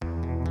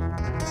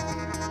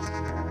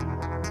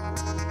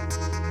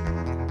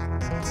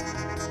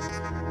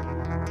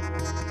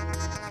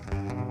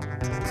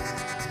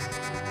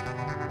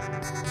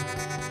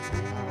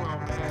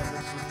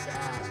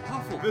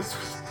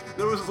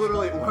was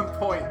literally at one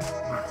point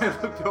where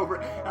I looked over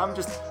and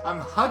I'm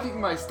hugging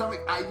my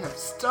stomach. I have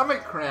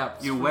stomach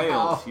cramps. You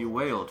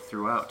wailed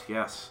throughout,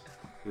 yes.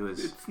 This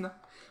is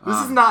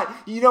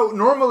not,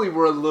 normally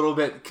we're a little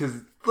bit,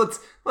 because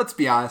let's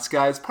be honest,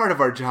 guys, part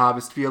of our job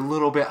is to be a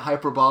little bit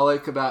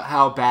hyperbolic about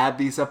how bad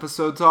these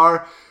episodes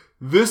are.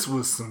 This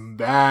was some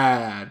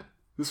bad.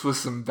 This was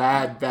some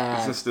bad.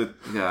 It's just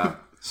yeah.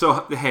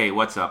 So, hey,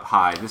 what's up?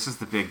 Hi, this is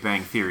the Big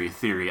Bang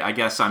Theory. I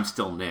guess I'm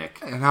still Nick.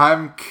 And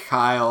I'm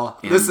Kyle.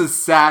 And this is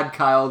Sad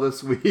Kyle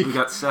this week. We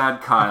got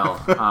Sad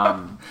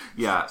Kyle.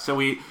 Yeah, so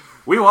we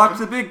watched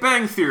the Big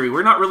Bang Theory.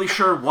 We're not really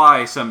sure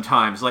why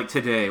sometimes, like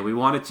today. We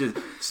wanted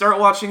to start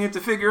watching it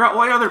to figure out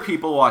why other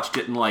people watched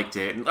it and liked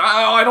it. And,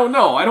 I don't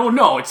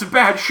know. It's a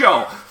bad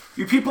show.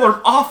 You people are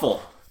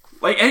awful.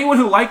 Like, anyone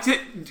who liked it,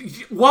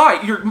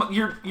 why?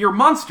 You're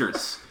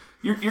monsters.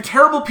 You're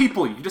terrible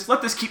people. You just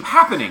let this keep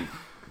happening.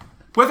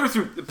 Whether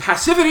through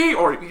passivity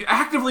or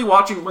actively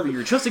watching, whether you're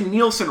adjusting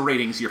Nielsen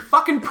ratings, you're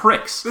fucking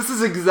pricks. This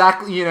is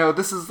exactly,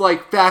 this is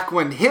like back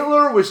when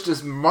Hitler was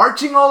just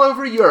marching all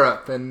over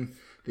Europe and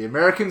the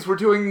Americans were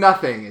doing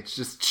nothing. It's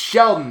just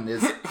Sheldon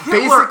is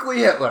basically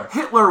Hitler.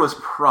 Hitler was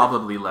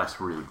probably less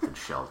rude than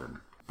Sheldon.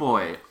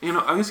 Boy,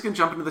 I'm just going to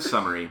jump into the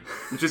summary,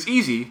 which is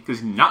easy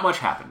because not much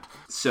happened.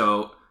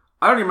 So,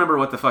 I don't even remember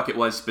what the fuck it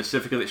was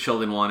specifically that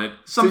Sheldon wanted.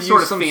 Some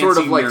sort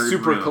of like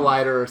super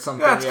collider or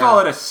something. Let's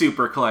call it a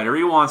super collider.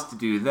 He wants to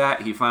do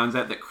that. He finds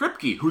out that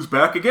Kripke, who's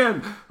back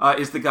again,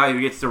 is the guy who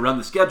gets to run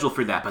the schedule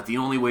for that. But the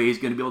only way he's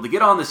going to be able to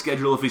get on the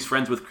schedule if he's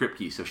friends with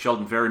Kripke. So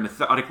Sheldon very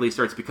methodically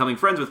starts becoming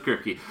friends with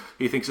Kripke.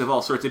 He thinks of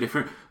all sorts of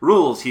different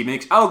rules. He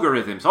makes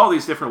algorithms, all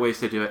these different ways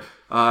to do it.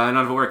 None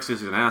of it works because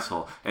he's an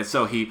asshole. And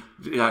so he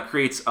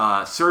creates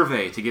a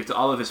survey to give to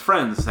all of his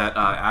friends that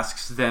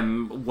asks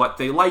them what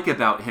they like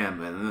about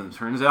him. And then it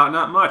turns out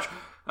not much.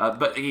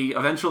 But he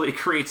eventually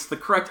creates the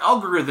correct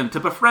algorithm to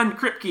befriend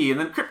Kripke. And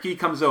then Kripke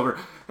comes over.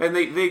 And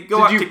they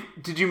go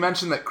Did you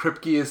mention that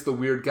Kripke is the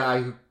weird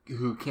guy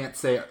who can't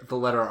say the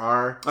letter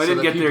R? I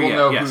didn't get there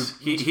yet, yes.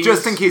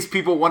 Just in case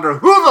people wonder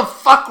who the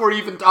fuck we're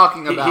even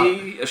talking about.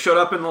 He showed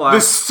up in the last...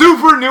 This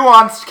super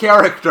nuanced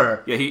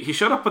character. Yeah, he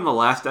showed up in the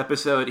last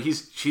episode.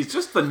 He's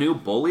just the new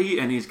bully,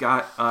 and he's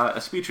got a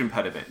speech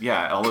impediment.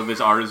 Yeah, all of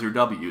his R's or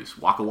W's.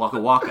 Waka,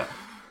 waka, waka.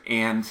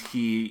 And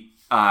he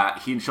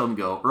and Sheldon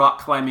go rock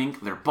climbing.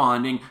 They're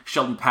bonding.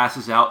 Sheldon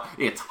passes out.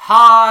 It's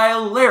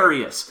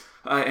hilarious.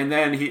 And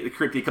then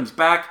Kripke comes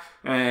back,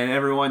 and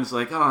everyone's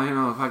like, we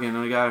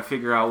gotta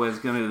figure out what's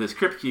gonna do this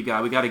Kripke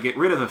guy. We gotta get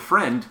rid of a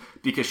friend,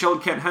 because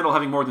Sheldon can't handle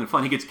having more than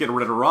fun. He gets to get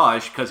rid of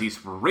Raj, because he's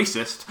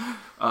racist.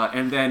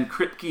 And then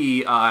Kripke,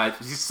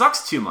 he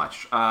sucks too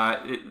much.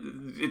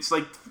 It's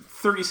like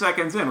 30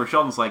 seconds in, where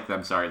Sheldon's like,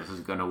 I'm sorry, this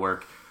isn't gonna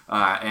work.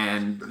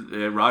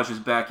 And Raj is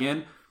back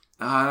in.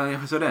 The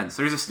episode ends.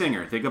 There's a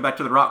stinger. They go back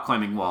to the rock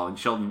climbing wall, and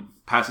Sheldon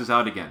passes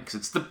out again, because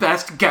it's the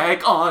best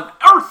gag on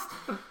Earth!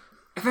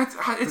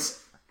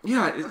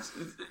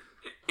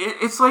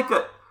 It's like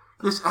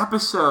this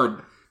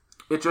episode,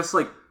 it just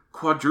like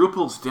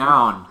quadruples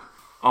down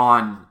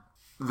on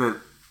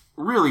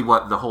really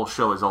what the whole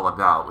show is all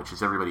about, which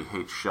is everybody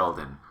hates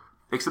Sheldon.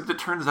 Except it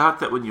turns out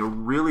that when you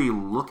really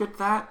look at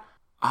that,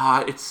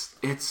 it's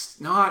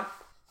not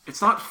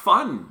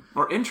fun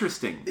or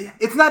interesting.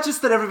 It's not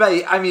just that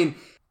everybody,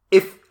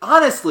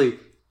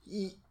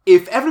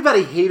 if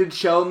everybody hated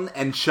Sheldon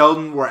and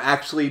Sheldon were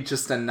actually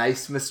just a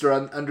nice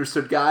Mr.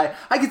 Understood guy,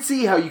 I could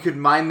see how you could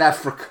mine that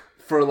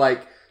for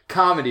like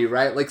comedy,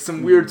 right? Like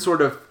some weird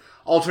sort of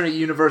alternate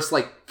universe,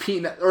 like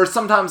Peanut, or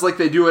sometimes like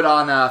they do it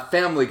on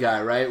Family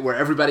Guy, right? Where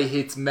everybody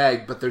hates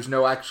Meg, but there's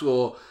no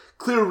actual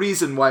clear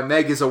reason why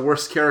Meg is a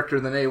worse character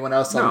than anyone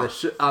else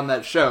on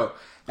that show.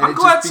 And I'm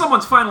glad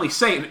someone's finally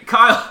saying it,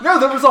 Kyle. No,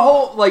 there was a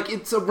whole,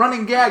 it's a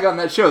running gag on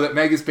that show that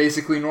Meg is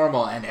basically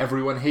normal and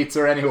everyone hates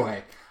her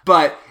anyway.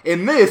 But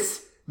in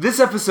this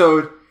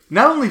episode,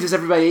 not only does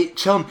everybody hate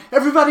Sheldon,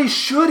 everybody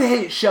should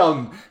hate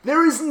Sheldon.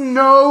 There is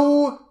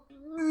no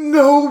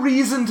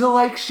reason to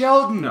like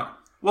Sheldon. No.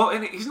 Well,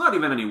 and he's not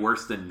even any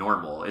worse than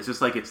normal. It's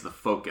just like it's the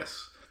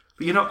focus.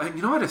 But you know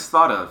what I just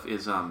thought of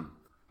is,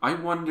 I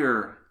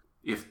wonder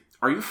if,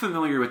 are you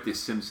familiar with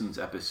this Simpsons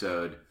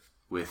episode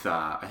with,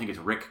 I think it's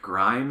Rick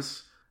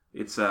Grimes?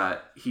 It's,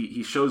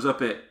 he shows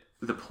up at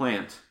the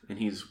plant, and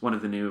he's one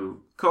of the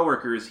new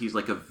coworkers. He's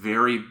like a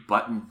very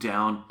buttoned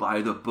down,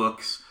 by the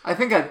books.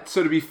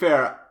 So to be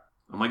fair...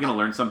 Am I going to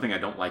learn something I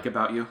don't like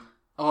about you?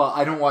 Oh,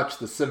 I don't watch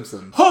The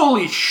Simpsons.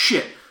 Holy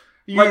shit!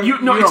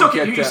 It's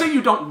okay. You say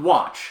you don't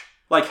watch.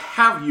 Like,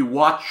 have you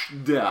watched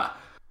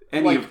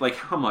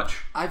how much?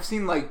 I've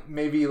seen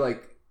maybe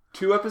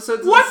 2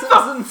 episodes of The Simpsons.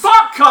 What the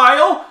fuck,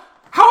 Kyle?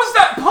 How is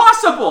that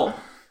possible?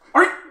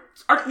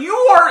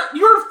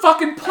 You're a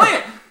fucking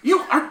plant.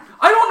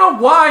 I don't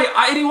know why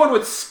anyone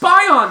would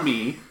spy on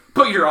me,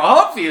 but you're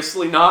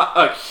obviously not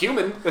a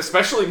human,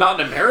 especially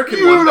not an American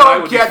one. You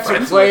don't get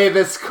to play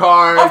this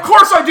card. Of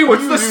course I do.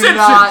 It's The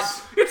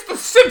Simpsons. It's The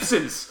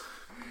Simpsons.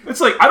 It's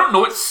like, I don't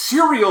know what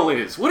cereal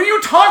is. What are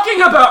you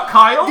talking about,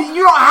 Kyle?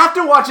 You don't have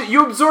to watch it.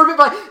 You absorb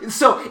it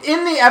So,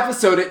 in the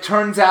episode, it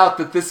turns out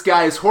that this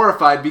guy is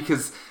horrified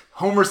because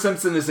Homer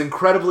Simpson is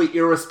incredibly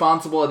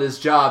irresponsible at his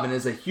job and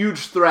is a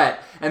huge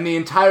threat, and the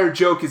entire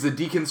joke is a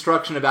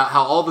deconstruction about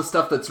how all the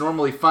stuff that's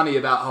normally funny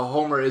about how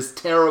Homer is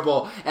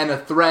terrible and a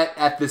threat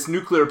at this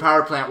nuclear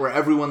power plant where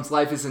everyone's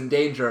life is in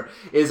danger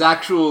is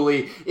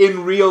actually,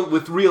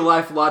 with real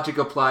life logic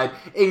applied,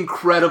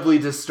 incredibly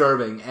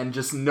disturbing, and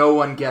just no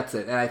one gets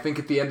it. And I think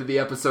at the end of the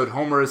episode,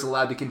 Homer is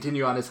allowed to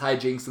continue on his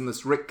hijinks and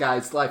this Rick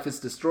guy's life is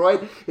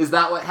destroyed. Is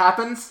that what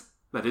happens?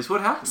 That is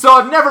what happens. So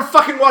I've never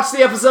fucking watched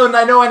the episode and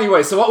I know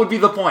anyway, so what would be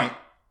the point?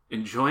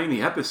 Enjoying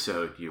the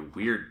episode, you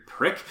weird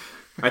prick.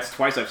 That's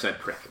twice I've said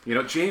prick. You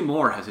know, Jay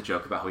Moore has a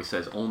joke about how he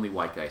says only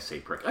white guys say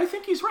prick. I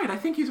think he's right.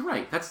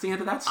 That's the end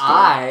of that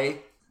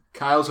story.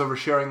 Kyle's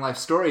Oversharing Life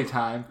story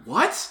time.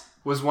 What?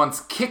 Was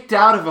once kicked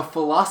out of a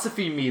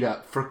philosophy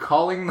meetup for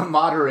calling the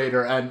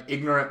moderator an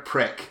ignorant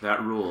prick.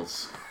 That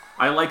rules.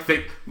 I like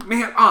that.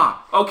 Man,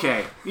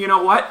 okay. You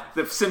know what?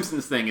 The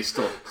Simpsons thing is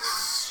still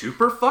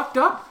super fucked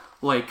up.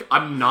 Like,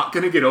 I'm not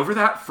going to get over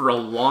that for a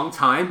long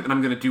time, and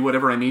I'm going to do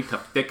whatever I need to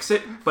fix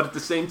it. But at the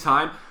same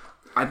time,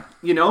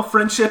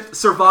 friendship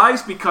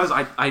survives because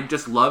I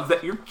just love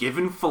that you're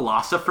giving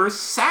philosophers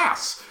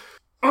sass.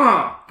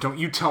 Don't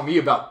you tell me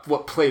about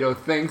what Plato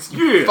thinks,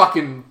 you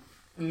fucking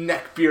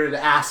neck-bearded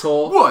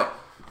asshole. What?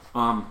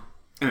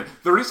 Anyway,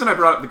 the reason I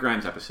brought up the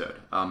Grimes episode,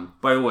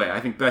 by the way, I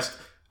think best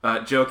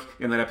joke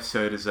in that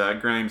episode is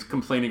Grimes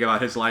complaining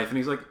about his life, and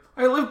he's like,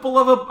 I live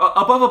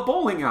above a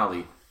bowling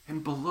alley.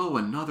 And below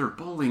another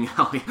bowling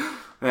alley.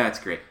 That's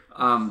great.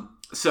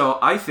 So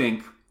I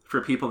think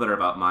for people that are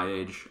about my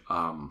age...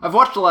 I've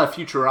watched a lot of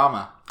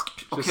Futurama.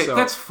 Okay,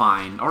 that's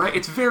fine. All right,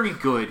 it's very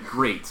good.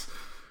 Great.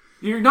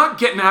 You're not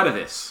getting out of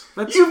this.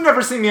 You've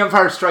never seen The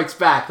Empire Strikes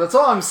Back. That's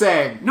all I'm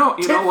saying. No,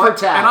 you know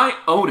what? And I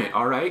own it,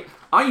 all right?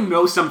 I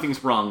know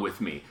something's wrong with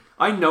me.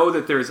 I know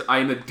that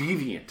I'm a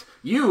deviant.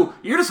 You're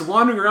just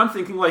wandering around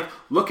thinking like,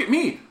 look at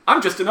me.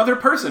 I'm just another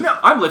person. No.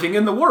 I'm living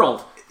in the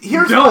world.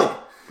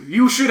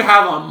 You should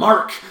have a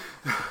mark.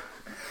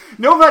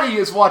 Nobody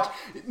has watched...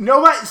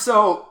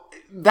 So,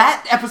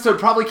 that episode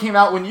probably came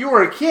out when you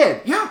were a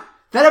kid. Yeah.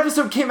 That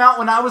episode came out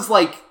when I was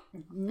like,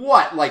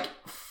 what, like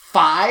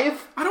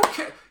 5? I don't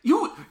care.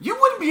 You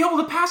wouldn't be able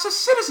to pass a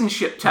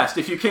citizenship test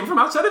if you came from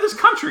outside of this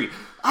country.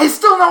 I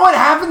still know what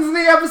happens in the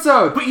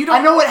episode. But you don't...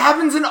 I know what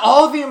happens in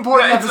all the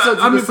important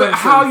episodes of The Simpsons. But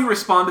how you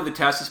respond to the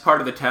test is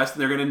part of the test,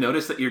 and they're going to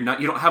notice that you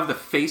don't have the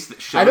face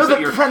that shows. I know that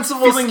that you're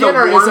Principal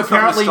Skinner is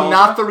apparently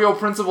not the real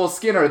Principal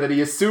Skinner, that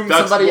he assumes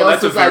somebody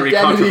else's identity.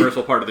 That's a very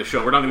controversial part of the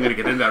show. We're not even going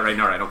to get into that right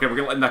now, right? Okay, we're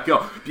going to let that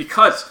go.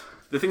 Because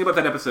the thing about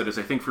that episode is,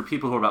 I think for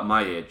people who are about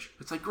my age,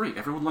 it's like, great,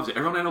 everyone loves it.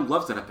 Everyone I know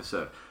loves that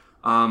episode.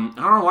 I don't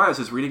know why I was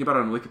just reading about it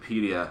on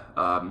Wikipedia,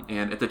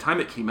 and at the time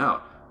it came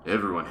out,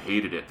 everyone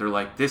hated it. They're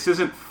like, this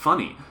isn't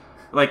funny.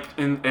 Like,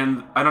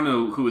 and I don't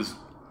know who was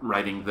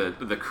writing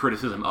the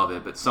criticism of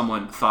it, but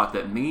someone thought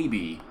that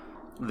maybe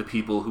the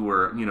people who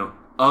were,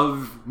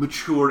 of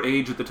mature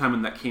age at the time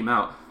when that came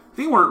out,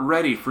 they weren't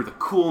ready for the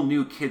cool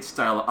new kid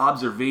style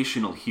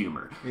observational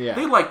humor. Yeah.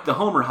 They liked the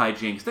Homer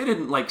hijinks. They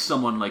didn't like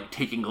someone like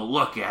taking a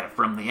look at it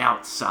from the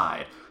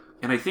outside.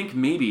 And I think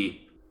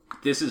maybe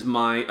this is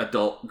my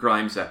adult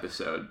Grimes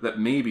episode, that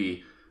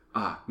maybe...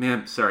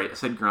 sorry, I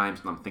said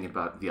Grimes, and I'm thinking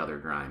about the other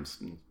Grimes.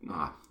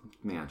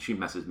 Man, she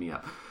messes me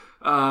up.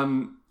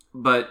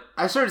 But...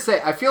 I started to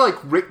say, I feel like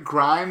Rick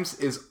Grimes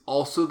is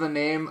also the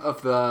name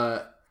of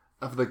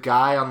the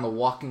guy on The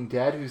Walking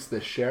Dead who's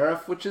the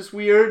sheriff, which is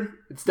weird.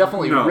 It's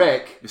definitely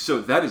Rick.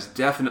 So that is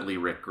definitely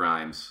Rick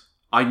Grimes.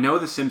 I know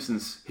The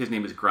Simpsons, his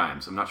name is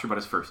Grimes. I'm not sure about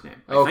his first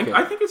name.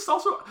 I think it's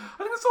also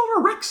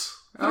Rick's.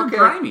 Okay.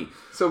 Grimy.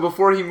 So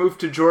before he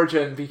moved to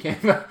Georgia and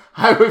became a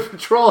highway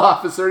patrol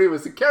officer, he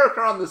was a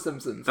character on The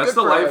Simpsons. That's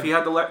the life he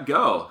had to let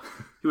go.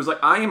 He was like,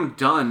 I am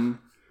done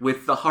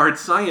with the hard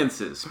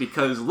sciences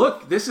because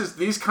look,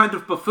 these kind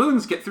of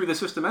buffoons get through the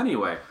system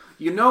anyway.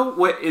 You know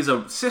what is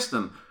a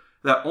system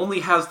that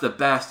only has the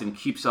best and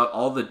keeps out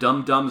all the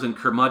dum-dums and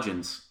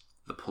curmudgeons?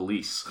 The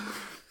police.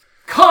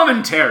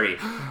 Commentary!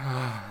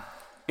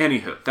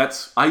 Anywho,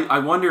 I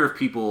wonder if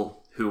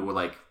people who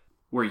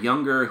were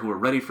younger, who were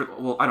ready for...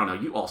 Well, I don't know.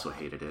 You also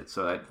hated it,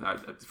 so I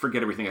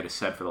forget everything I just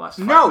said for the last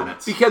 5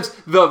 minutes. No, because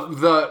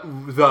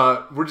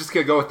we're just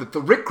going to go with it.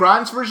 The Rick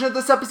Grimes version of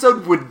this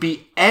episode would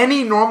be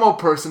any normal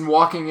person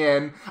walking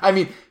in. I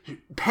mean,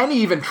 Penny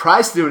even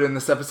tries to do it in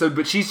this episode,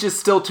 but she's just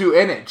still too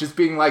in it. Just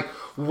being like,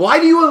 why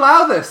do you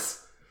allow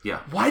this?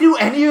 Yeah. Why do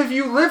any of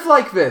you live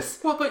like this?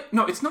 Well, but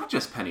no, it's not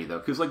just Penny, though,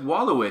 because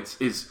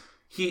Wolowitz is...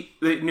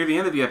 near the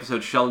end of the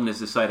episode, Sheldon is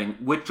deciding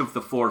which of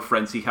the 4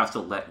 friends he has to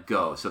let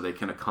go so they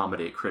can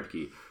accommodate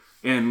Kripke.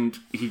 And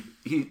he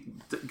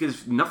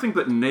gives nothing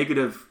but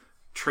negative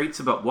traits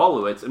about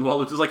Wolowitz, and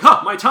Wolowitz is like,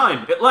 my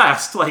time, at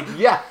last!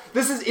 Yeah,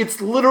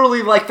 it's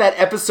literally like that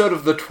episode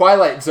of The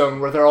Twilight Zone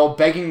where they're all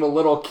begging the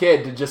little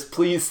kid to just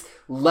please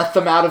let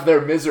them out of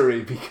their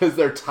misery because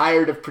they're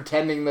tired of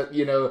pretending that,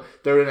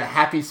 they're in a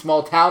happy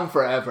small town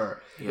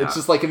forever. Yeah. It's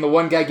just like, and the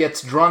one guy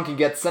gets drunk and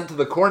gets sent to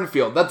the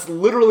cornfield. That's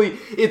literally,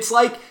 it's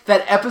like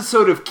that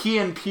episode of Key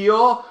and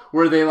Peele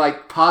where they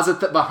like posit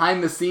that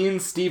behind the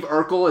scenes Steve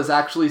Urkel is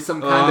actually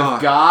some kind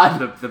of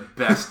god. The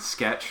best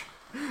sketch.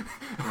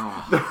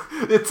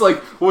 It's like,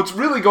 what's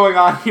really going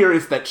on here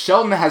is that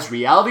Sheldon has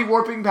reality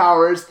warping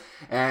powers,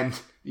 and,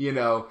 you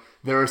know,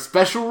 there are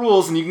special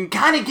rules, and you can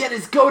kind of get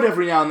his goat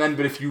every now and then,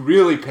 but if you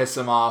really piss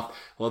him off,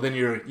 well, then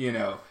you're, you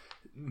know,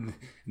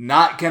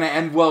 not gonna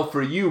end well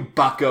for you,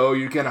 bucko.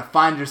 You're gonna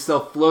find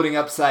yourself floating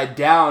upside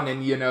down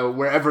in, you know,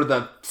 wherever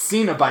the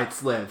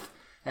Cenobites live.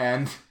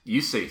 And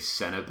you say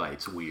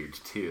Cenobites weird,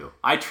 too.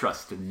 I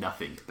trust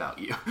nothing about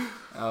you.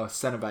 Oh,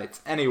 Cenobites.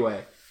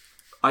 Anyway.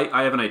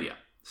 I have an idea.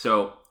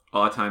 So, a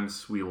lot of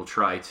times we will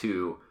try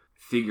to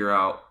figure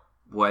out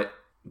what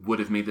would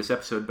have made this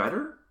episode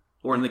better.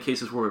 Or in the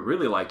cases where we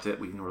really liked it,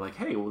 we're like,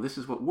 hey, well, this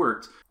is what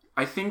worked.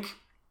 I think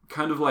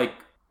kind of like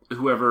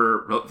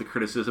whoever wrote the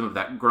criticism of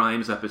that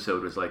Grimes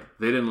episode was like,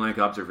 they didn't like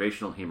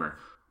observational humor.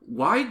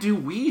 Why do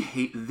we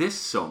hate this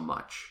so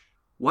much?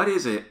 What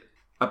is it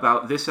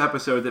about this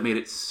episode that made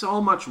it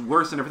so much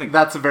worse and everything?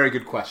 That's a very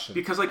good question.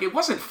 Because, like, it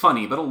wasn't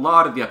funny, but a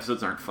lot of the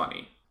episodes aren't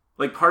funny.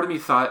 Like, part of me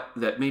thought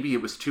that maybe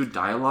it was too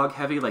dialogue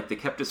heavy. Like, they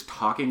kept just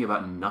talking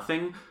about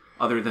nothing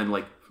other than,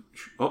 like,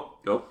 oh.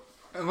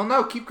 Well,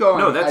 no, keep going.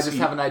 No, I just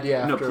have an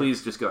idea. No,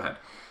 please, just go ahead.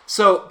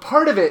 So,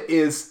 part of it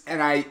is,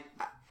 and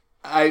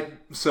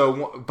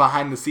so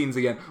behind the scenes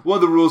again, one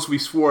of the rules we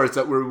swore is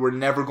that we're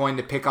never going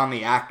to pick on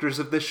the actors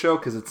of this show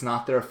because it's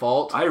not their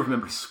fault. I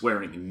remember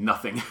swearing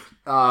nothing.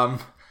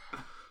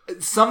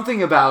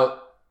 Something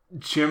about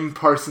Jim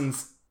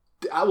Parsons.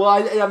 Well,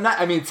 I'm not.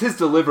 I mean, it's his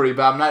delivery,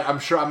 but I'm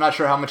not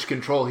sure how much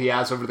control he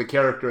has over the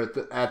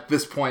character at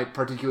this point,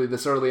 particularly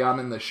this early on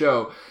in the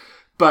show.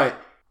 But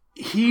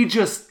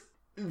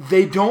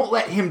they don't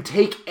let him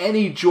take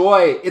any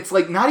joy. It's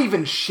like not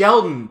even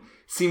Sheldon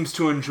seems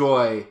to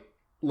enjoy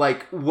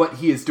like what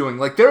he is doing.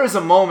 Like there is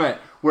a moment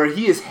where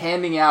he is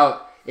handing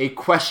out a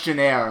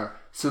questionnaire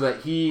so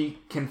that he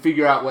can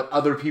figure out what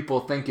other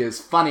people think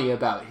is funny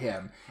about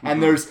him.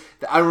 And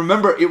I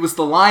remember it was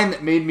the line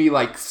that made me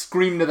like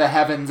scream to the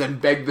heavens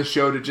and beg the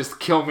show to just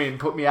kill me and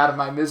put me out of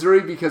my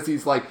misery, because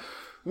he's like,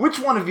 which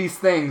one of these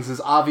things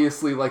is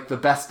obviously like the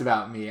best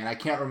about me? And I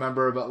can't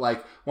remember, but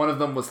like one of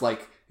them was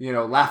like, you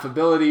know,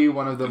 laughability.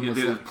 One of them was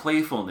like,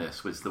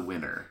 playfulness was the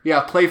winner.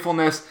 Yeah,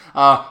 playfulness.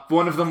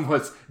 One of them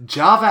was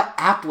Java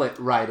applet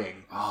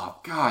writing. Oh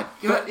God!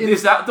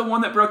 Is that the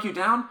one that broke you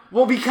down?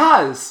 Well,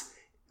 because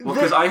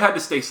I had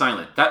to stay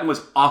silent. That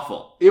was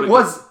awful. It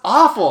was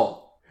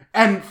awful,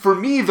 and for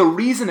me, the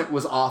reason it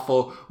was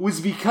awful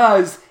was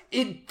because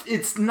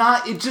it's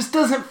not. It just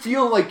doesn't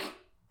feel like.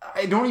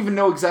 I don't even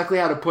know exactly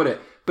how to put it,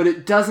 but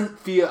it doesn't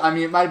feel. I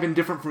mean, it might have been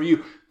different for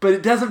you. But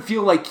it doesn't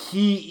feel like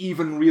he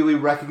even really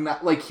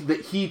recognizes, like,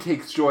 that he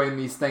takes joy in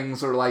these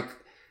things, or, like,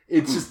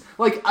 it's just,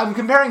 like, I'm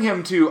comparing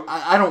him to,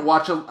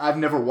 I've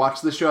never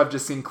watched the show, I've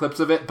just seen clips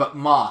of it, but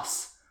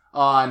Moss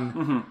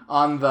on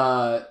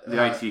the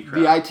IT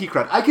crowd. The IT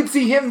crowd. I could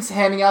see him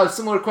handing out a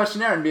similar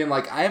questionnaire and being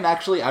like, I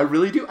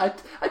really do,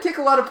 I take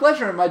a lot of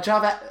pleasure in my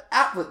Java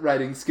applet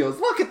writing skills.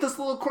 Look at this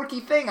little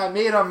quirky thing I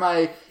made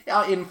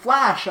in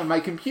Flash on my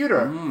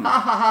computer. Ha ha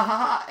ha ha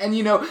ha. And,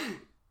 you know,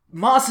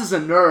 Moss is a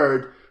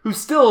nerd who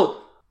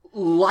still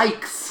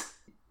likes,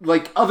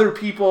 like, other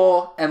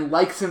people and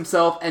likes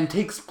himself and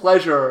takes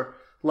pleasure.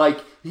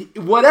 Like,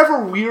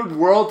 whatever weird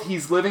world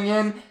he's living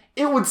in,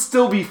 it would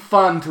still be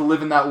fun to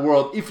live in that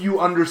world if you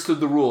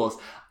understood the rules.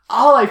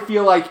 All I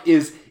feel like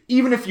is,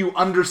 even if you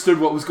understood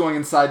what was going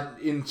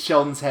in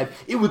Sheldon's head,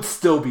 it would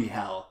still be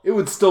hell. It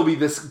would still be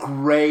this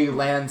gray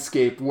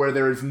landscape where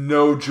there is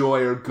no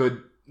joy or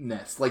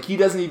goodness. Like, he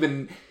doesn't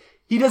even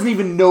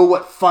know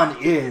what fun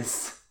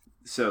is.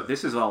 So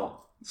this is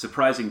all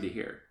surprising to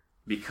hear,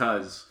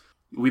 because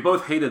we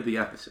both hated the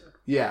episode.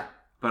 Yeah.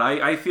 But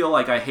I feel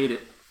like I hate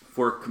it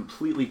for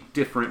completely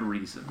different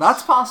reasons.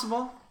 That's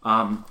possible.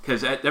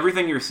 Because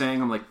everything you're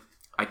saying, I'm like,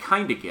 I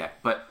kind of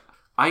get, but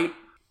I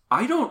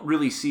don't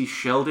really see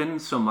Sheldon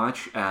so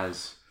much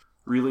as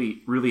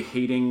really, really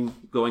hating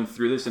going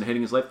through this and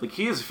hating his life. Like,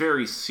 he is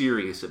very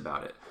serious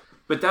about it.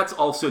 But that's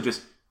also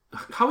just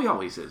how he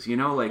always is, you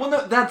know? Like, well,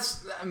 no,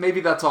 maybe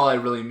that's all I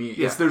really mean.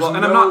 Yeah.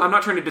 I'm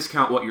not trying to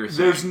discount what you're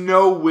saying. There's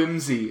no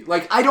whimsy.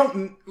 Like, I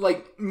don't,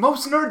 like,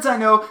 most nerds I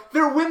know,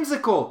 they're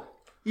whimsical.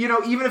 You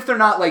know, even if they're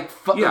not, like,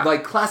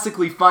 like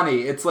classically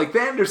funny, it's like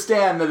they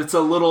understand that it's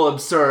a little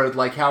absurd,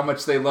 like how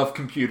much they love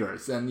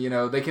computers, and, you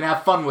know, they can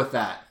have fun with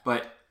that.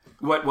 But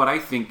what I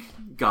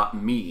think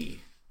got me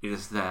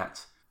is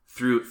that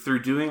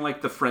through doing,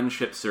 like, the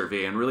friendship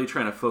survey and really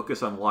trying to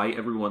focus on why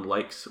everyone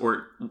likes,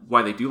 or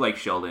why they do like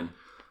Sheldon,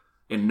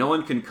 and no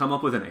one can come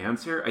up with an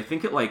answer, I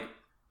think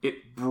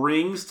it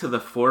brings to the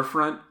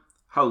forefront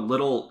how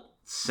little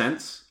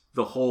sense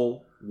the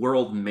whole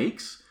world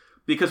makes.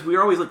 Because we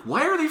are always like,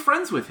 why are they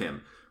friends with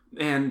him?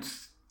 And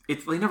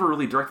they never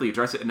really directly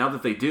address it. And now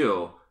that they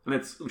do,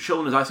 and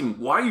Sheldon is asking,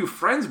 why are you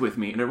friends with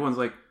me? And everyone's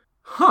like,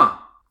 huh,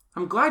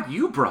 I'm glad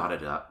you brought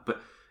it up.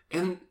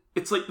 And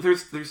it's like,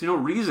 there's no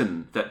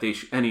reason that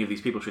any of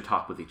these people should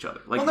talk with each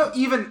other. Like, well, no,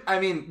 even, I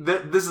mean,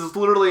 this is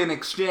literally an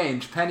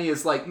exchange. Penny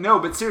is like, no,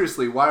 but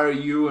seriously, why are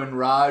you and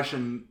Raj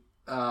and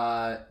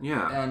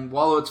and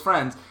Wolowitz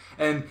friends.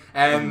 And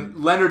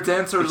Leonard's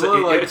answer is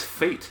it's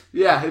fate.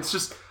 Yeah, it's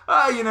just,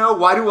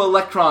 why do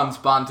electrons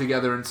bond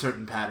together in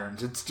certain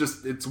patterns?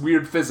 It's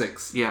weird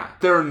physics. Yeah.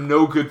 There are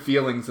no good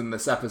feelings in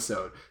this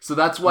episode. So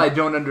that's why I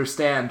don't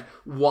understand,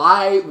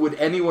 why would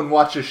anyone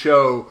watch a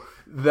show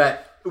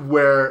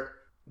where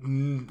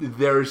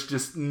there's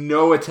just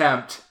no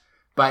attempt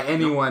by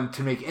anyone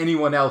to make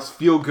anyone else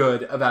feel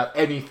good about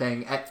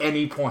anything at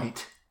any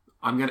point.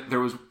 There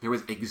was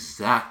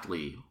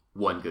exactly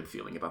one good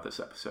feeling about this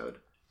episode,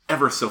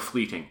 ever so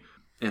fleeting,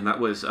 and that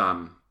was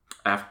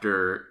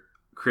after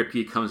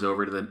Kripke comes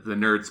over to the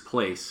nerd's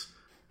place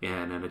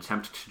in an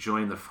attempt to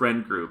join the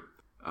friend group.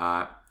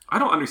 I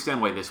don't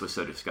understand why this was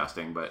so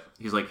disgusting, but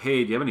he's like,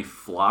 "Hey, do you have any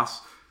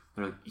floss?"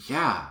 And they're like,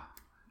 "Yeah,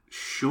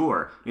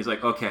 sure." And he's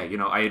like, "Okay,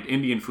 I had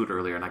Indian food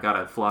earlier, and I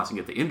gotta floss and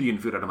get the Indian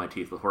food out of my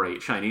teeth before I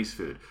ate Chinese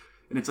food."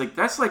 And it's like,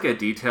 that's like a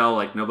detail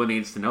like nobody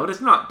needs to know.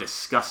 It's not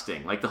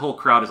disgusting. Like the whole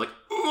crowd is like,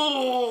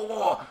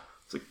 "Oh!"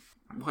 It's like,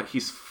 what?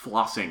 He's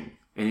flossing,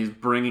 and he's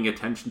bringing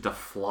attention to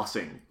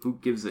flossing. Who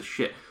gives a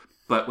shit?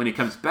 But when he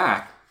comes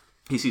back,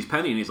 he sees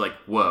Penny, and he's like,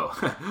 "Whoa,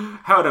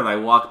 how did I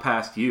walk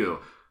past you?"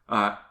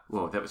 I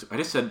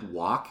just said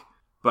walk,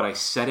 but I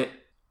said it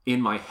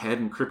in my head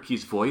in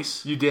Kripke's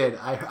voice. You did.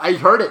 I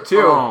heard it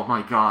too. Oh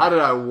my god! How did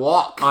I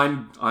walk?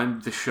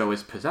 The show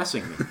is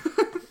possessing me.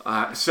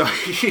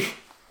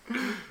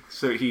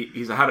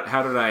 He's like,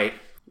 how did I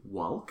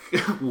walk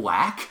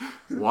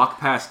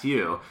past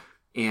you?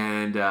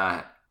 And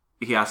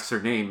he asks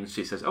her name, and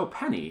she says, "Oh,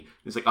 Penny."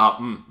 He's like, not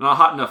a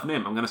hot enough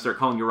name. I'm gonna start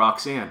calling you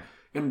Roxanne.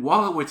 And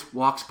Wolowitz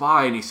walks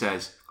by and he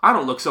says, "I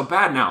don't look so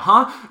bad now,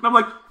 huh?" And I'm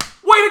like,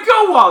 way to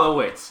go,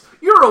 Wolowitz!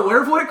 You're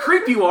aware of what a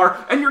creep you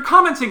are, and you're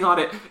commenting on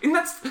it. And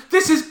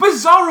this is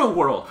Bizarro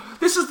World.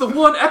 This is the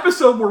one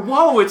episode where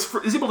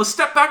Wolowitz is able to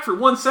step back for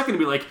 1 second and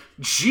be like,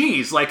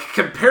 "Geez, like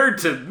compared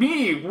to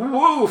me,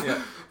 whoa."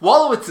 Yeah.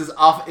 Wolowitz is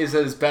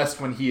at his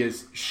best when he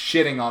is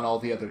shitting on all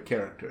the other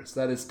characters.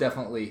 That is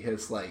definitely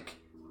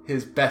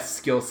his best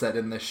skill set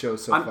in this show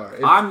so far.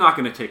 I'm not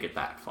going to take it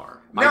that far.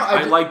 No,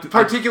 I liked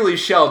particularly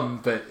Sheldon,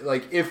 but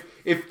like if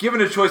given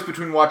a choice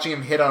between watching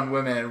him hit on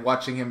women and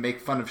watching him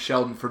make fun of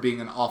Sheldon for being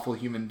an awful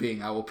human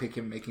being, I will pick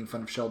him making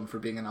fun of Sheldon for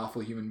being an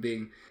awful human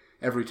being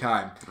every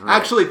time. Right.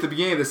 Actually, at the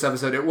beginning of this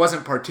episode, it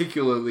wasn't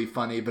particularly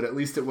funny, but at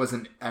least it was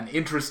an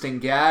interesting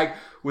gag,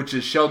 which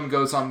is Sheldon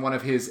goes on one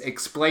of his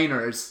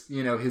explainers,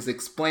 his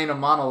explain a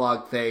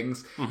monologue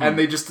things, and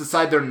they just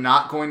decide they're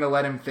not going to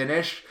let him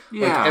finish.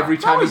 Yeah, like every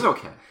time that was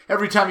okay.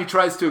 Every time he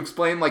tries to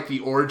explain, like, the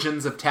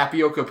origins of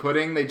tapioca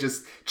pudding, they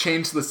just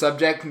change the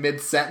subject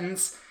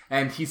mid-sentence,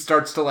 and he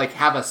starts to, like,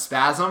 have a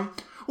spasm.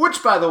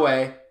 Which, by the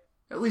way,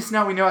 at least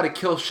now we know how to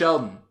kill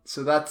Sheldon.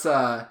 So that's,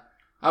 I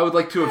would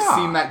like to have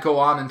seen that go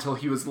on until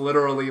he was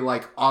literally,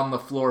 like, on the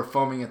floor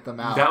foaming at the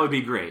mouth. That would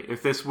be great.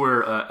 If this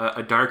were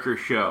a darker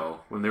show,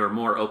 when they were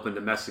more open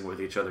to messing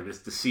with each other,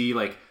 just to see,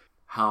 like,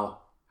 how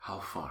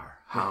far,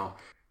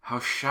 how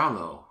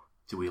shallow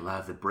do we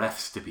allow the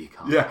breaths to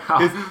become? Yeah,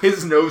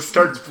 his nose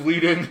starts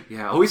bleeding.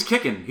 Yeah, oh, he's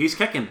kicking.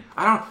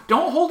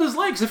 Don't hold his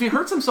legs. If he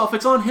hurts himself,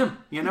 it's on him,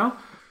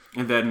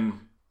 And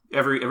then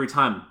every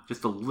time,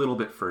 just a little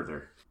bit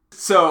further.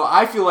 So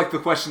I feel like the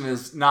question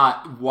is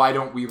not, why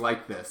don't we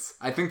like this?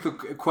 I think the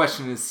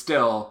question is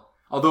still,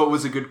 although it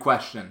was a good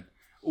question,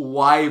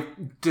 why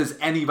does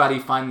anybody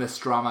find this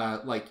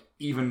drama, like,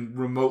 even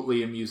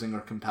remotely amusing or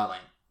compelling?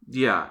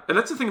 Yeah, and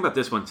that's the thing about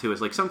this one, too, is,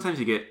 like, sometimes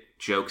you get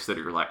jokes that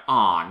are like,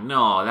 "Oh,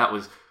 no, that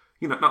was,"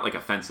 not, like,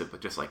 offensive,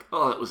 but just like,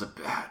 "Oh, that was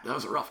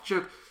a rough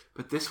joke."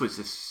 But this was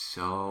just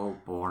so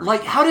boring.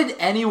 Like, how did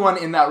anyone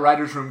in that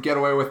writer's room get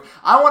away with,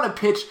 I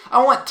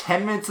want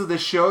 10 minutes of the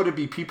show to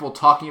be people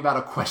talking about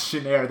a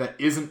questionnaire that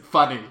isn't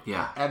funny.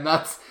 Yeah. And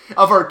that's,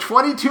 of our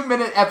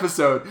 22-minute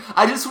episode,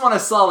 I just want a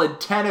solid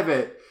 10 of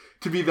it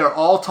to be they're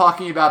all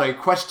talking about a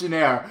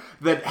questionnaire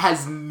that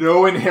has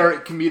no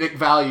inherent comedic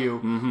value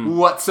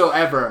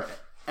whatsoever.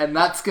 And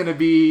that's going to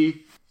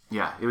be...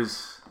 Yeah, it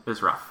was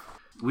rough.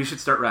 We should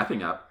start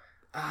wrapping up.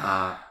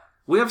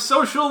 We have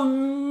social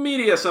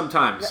media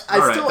sometimes.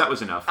 Alright, that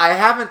was enough. I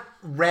haven't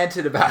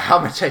ranted about how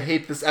much I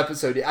hate this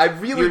episode. I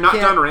really You're not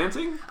done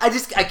ranting? I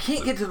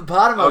can't get to the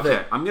bottom of it.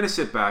 Okay, I'm going to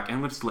sit back and I'm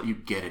going to just let you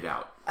get it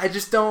out. I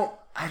don't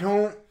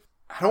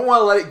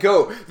want to let it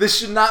go. This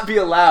should not be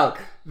allowed.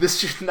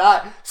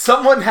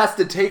 Someone has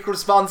to take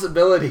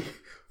responsibility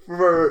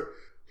for,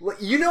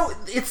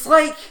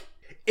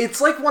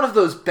 it's like one of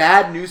those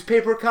bad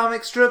newspaper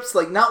comic strips,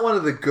 like not one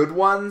of the good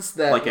ones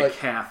that like a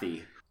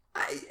Kathy.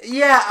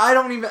 I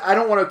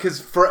don't want to, because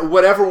for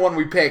whatever one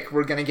we pick,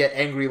 we're going to get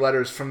angry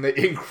letters from the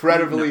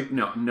incredibly...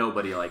 No,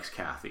 nobody likes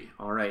Kathy,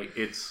 alright?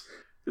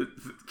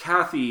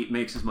 Kathy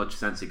makes as much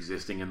sense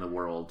existing in the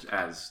world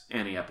as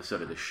any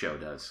episode of this show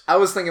does. I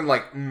was thinking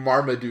like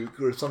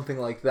Marmaduke or something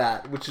like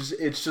that, which is,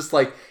 it's just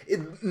like,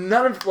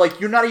 none of,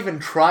 like, you're not even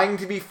trying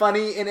to be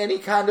funny in any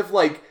kind of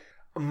like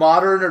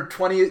modern or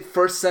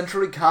 21st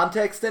century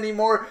context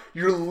anymore.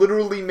 You're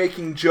literally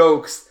making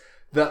jokes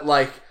that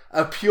like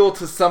appeal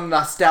to some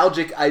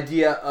nostalgic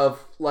idea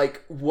of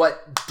like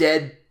what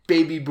dead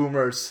baby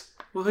boomers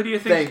Well, who do you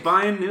think's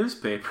buying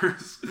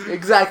newspapers?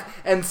 Exactly.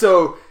 And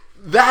so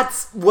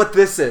that's what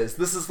this is.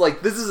 This is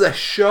a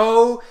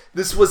show.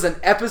 This was an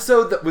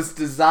episode that was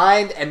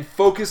designed and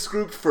focus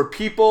grouped for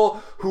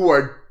people who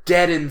are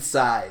dead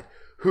inside.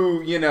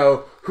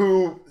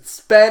 Who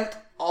spent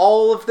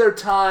all of their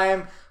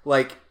time,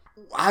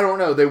 I don't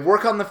know, they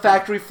work on the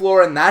factory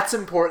floor, and that's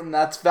important,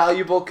 that's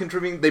valuable,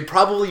 contributing. They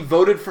probably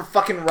voted for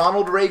fucking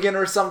Ronald Reagan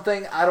or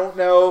something. I don't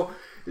know.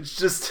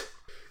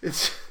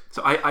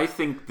 So I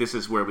think this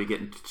is where we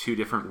get into two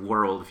different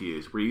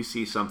worldviews, where you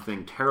see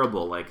something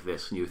terrible like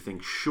this, and you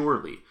think,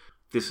 surely,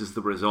 this is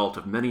the result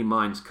of many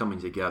minds coming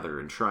together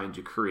and trying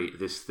to create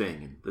this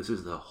thing, and this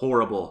is the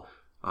horrible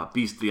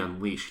beast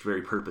unleashed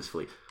very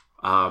purposefully.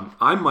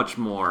 I'm much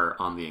more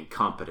on the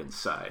incompetence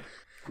side,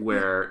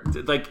 where,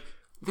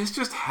 this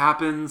just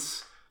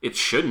happens. It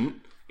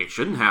shouldn't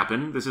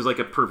happen. This is like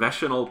a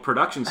professional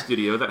production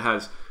studio that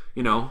has,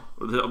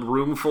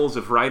 roomfuls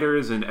of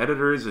writers and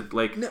editors.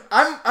 No,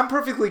 I'm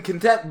perfectly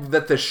content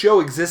that the show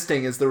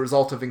existing is the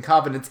result of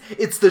incompetence.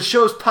 It's the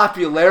show's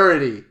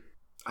popularity.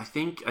 I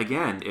think,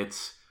 again,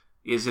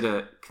 is it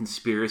a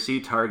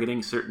conspiracy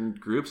targeting certain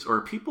groups, or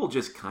are people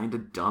just kind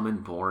of dumb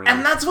and boring?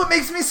 And that's what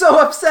makes me so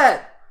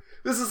upset.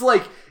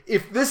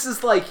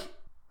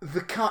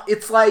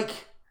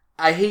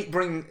 I hate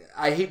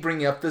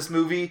bringing up this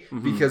movie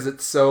because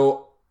it's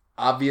so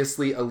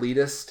obviously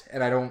elitist,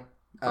 and I don't.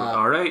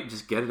 All right,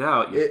 just get it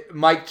out.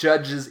 Mike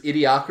Judge's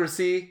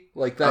Idiocracy,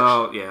 that.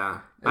 Oh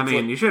yeah,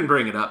 you shouldn't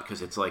bring it up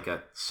because it's like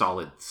a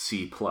solid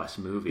C+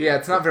 movie. Yeah,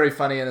 it's not very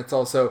funny, and it's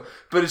also,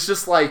 but it's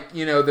just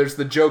there's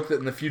the joke that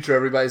in the future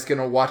everybody's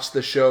gonna watch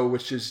the show,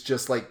 which is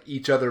just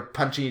each other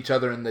punching each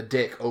other in the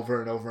dick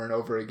over and over and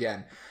over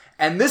again.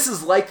 And this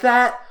is like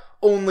that,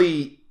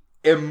 only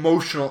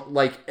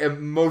emotionally.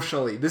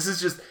 This is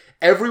just,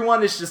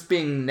 everyone is just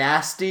being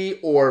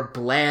nasty or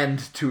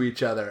bland to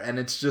each other. And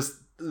it's just,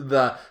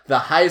 the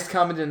highest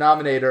common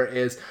denominator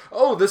is,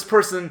 this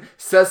person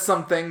says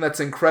something that's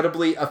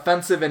incredibly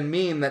offensive and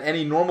mean that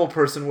any normal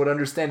person would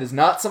understand is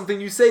not something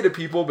you say to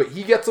people, but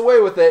he gets away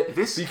with it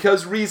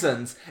because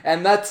reasons.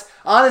 And that's,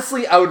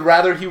 honestly, I would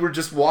rather he were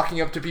just walking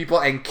up to people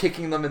and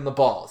kicking them in the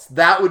balls.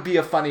 That would be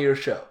a funnier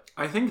show.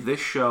 I think this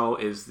show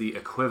is the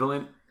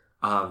equivalent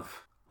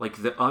of,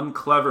 the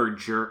unclever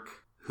jerk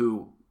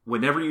who,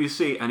 whenever you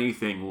say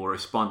anything, will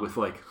respond with,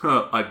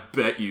 I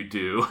bet you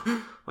do.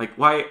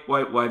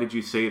 Why did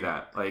you say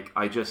that?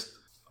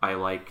 I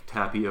like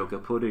tapioca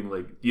pudding.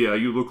 Yeah,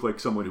 you look like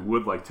someone who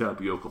would like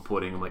tapioca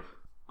pudding. I'm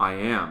I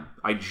am.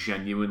 I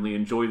genuinely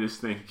enjoy this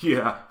thing.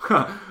 Yeah.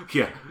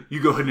 Yeah, you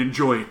go ahead and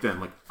enjoy it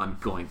then. I'm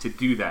going to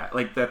do that.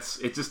 It's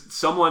just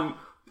someone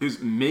who's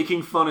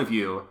making fun of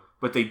you,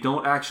 but they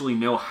don't actually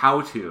know how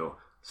to.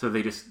 So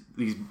they just,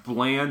 these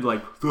bland,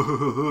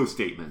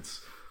 statements.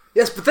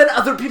 Yes, but then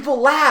other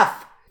people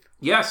laugh.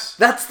 Yes.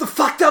 That's the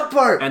fucked up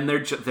part. And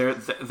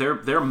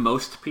they're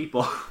most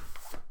people.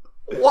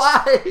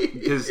 Why?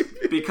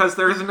 Because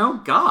there's no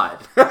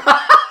God.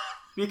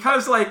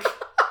 Because,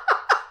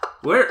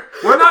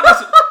 we're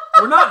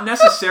not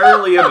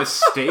necessarily a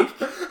mistake.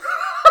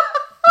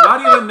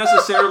 Not even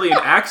necessarily an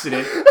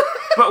accident.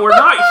 But we're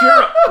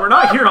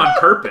not here on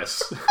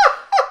purpose.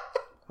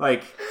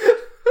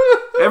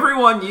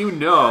 Everyone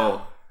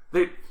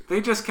they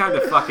just kind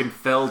of fucking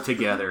fell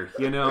together,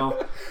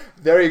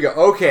 There you go.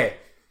 Okay.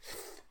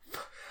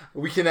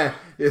 We can...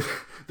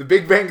 the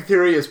Big Bang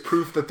Theory is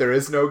proof that there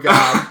is no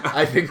God.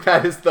 I think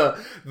that is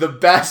the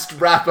best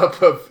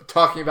wrap-up of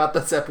talking about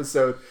this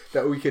episode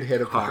that we could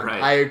hit upon.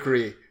 Right. I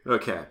agree.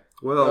 Okay.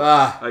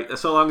 Well,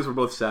 so long as we're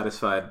both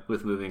satisfied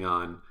with moving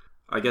on,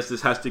 I guess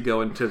this has to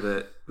go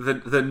into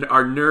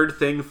our nerd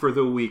thing for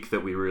the week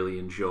that we really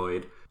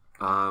enjoyed.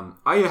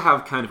 I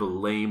have kind of a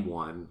lame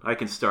one. I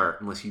can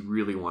start unless you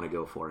really want to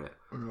go for it.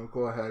 No,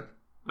 go ahead.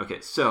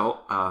 Okay, so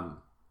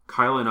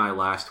Kyle and I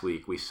last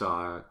week, we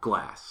saw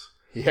Glass.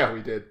 Yeah,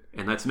 we did.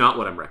 And that's not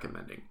what I'm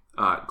recommending.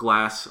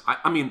 Glass,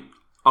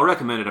 I'll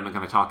recommend it. I'm not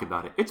going to talk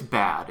about it. It's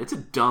bad. It's a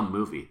dumb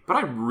movie, but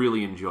I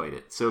really enjoyed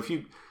it. So if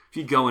you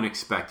go in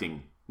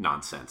expecting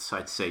nonsense,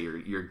 I'd say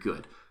you're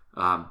good.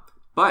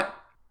 But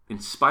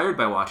inspired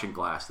by watching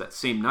Glass, that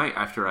same night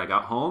after I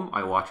got home,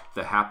 I watched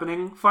The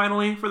Happening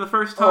finally for the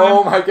first time.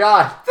 Oh my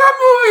god. That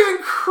movie is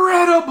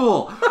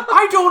incredible.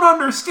 I don't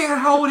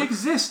understand how it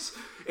exists.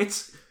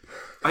 It's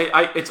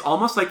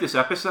almost like this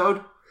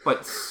episode,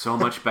 but so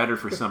much better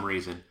for some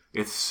reason.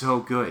 It's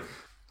so good.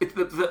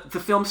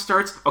 The film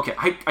starts... Okay,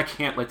 I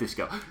can't let this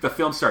go. The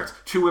film starts.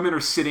 Two women are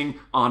sitting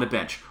on a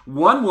bench.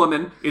 One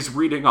woman is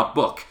reading a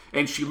book,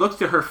 and she looks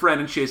to her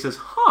friend and she says,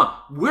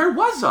 where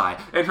was I?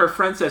 And her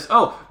friend says,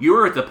 you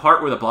were at the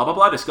part where the blah, blah,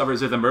 blah discovers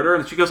they're the murderer.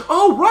 And she goes,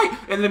 oh, right.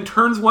 And then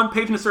turns one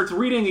page and starts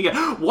reading again.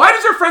 Why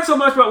does her friend so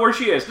much about where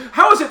she is?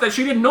 How is it that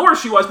she didn't know where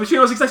she was, but she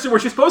knows exactly where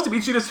she's supposed to be?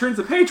 She just turns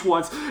the page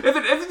once. And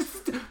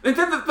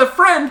then the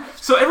friend friend,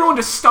 so everyone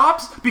just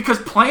stops because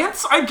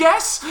plants, I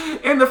guess.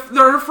 And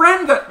her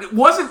friend that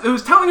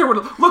was telling her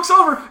looks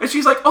over, and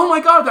she's like, oh my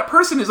god, that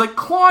person is like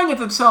clawing at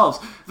themselves.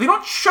 They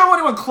don't show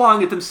anyone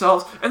clawing at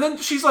themselves. And then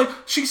she's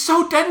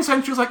so dead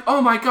inside, she was like,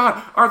 oh my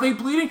god, are they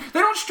bleeding? They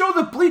don't show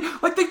the bleed.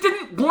 Like, they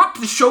didn't want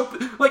to show,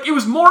 like, it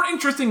was more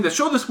interesting to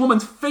show this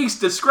woman's face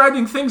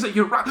describing things that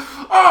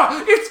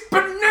it's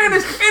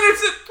bananas, and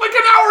it's like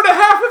an hour and a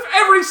half of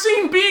every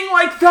scene being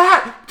like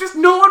that. Just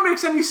no one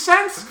makes any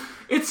sense.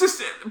 It's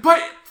just,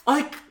 but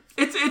like,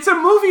 it's a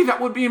movie that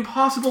would be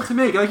impossible to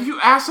make. Like, if you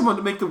ask someone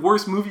to make the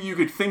worst movie you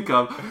could think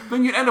of,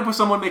 then you'd end up with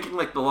someone making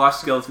like The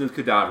Lost Skeleton's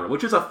Cadaver,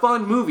 which is a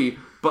fun movie,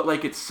 but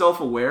like, it's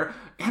self-aware.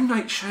 M.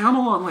 Night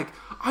Shyamalan, like,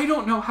 I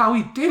don't know how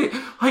he did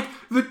it. Like,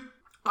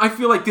 I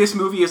feel like this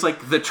movie is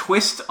like the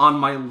twist on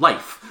my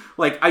life.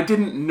 Like, I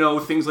didn't know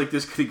things like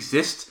this could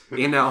exist,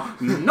 and now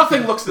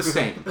nothing looks the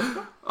same.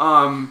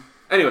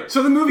 Anyway,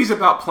 so the movie's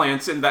about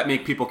plants and that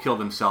make people kill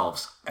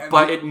themselves,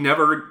 but it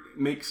never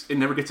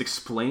gets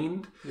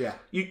explained. Yeah,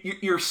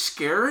 you're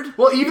scared.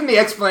 Well, even the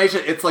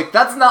explanation, it's like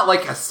that's not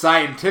like a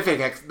scientific.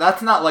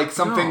 That's not like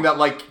something that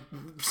like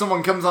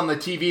someone comes on the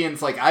TV and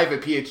it's like, I have a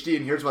PhD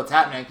and here's what's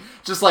happening.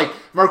 Just like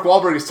Mark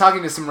Wahlberg is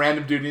talking to some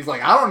random dude and he's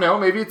like, I don't know,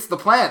 maybe it's the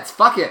plants.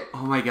 Fuck it.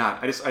 Oh my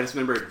god, I just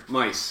remembered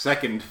my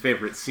second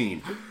favorite scene,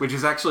 which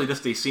is actually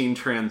just a scene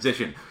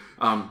transition.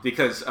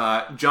 Because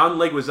John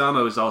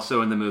Leguizamo is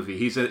also in the movie.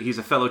 He's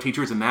a fellow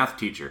teacher. He's a math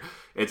teacher,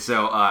 and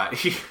so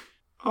he.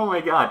 Oh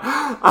my god,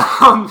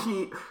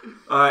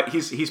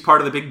 he's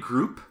part of the big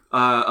group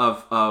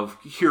of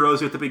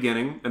heroes at the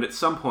beginning, and at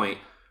some point,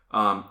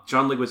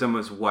 John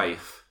Leguizamo's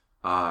wife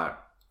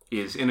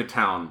is in a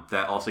town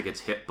that also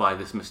gets hit by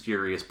this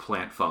mysterious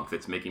plant funk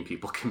that's making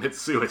people commit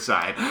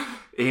suicide,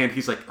 and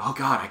he's like, oh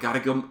god, I gotta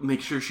go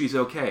make sure she's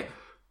okay.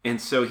 And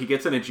so he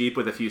gets in a Jeep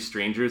with a few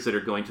strangers that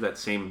are going to that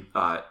same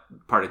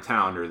part of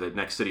town or the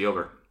next city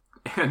over.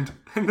 And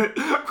when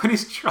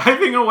he's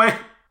driving away,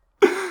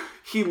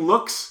 he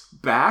looks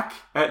back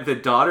at the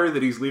daughter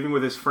that he's leaving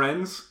with his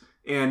friends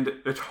and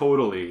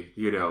totally,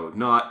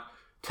 not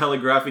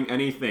telegraphing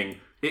anything.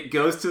 It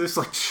goes to this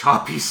like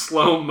choppy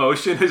slow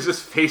motion as his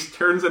face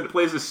turns and it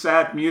plays this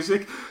sad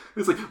music.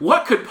 It's like,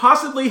 what could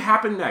possibly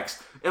happen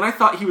next? And I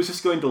thought he was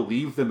just going to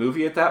leave the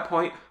movie at that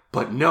point,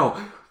 but no.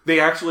 They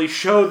actually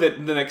show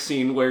that the next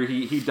scene where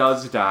he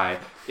does die,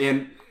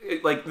 and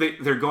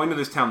they're going to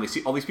this town. They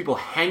see all these people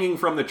hanging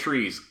from the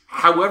trees.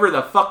 However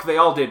the fuck they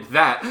all did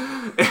that,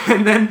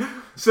 and then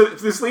so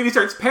this lady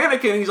starts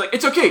panicking, and he's like,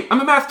 "It's okay.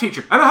 I'm a math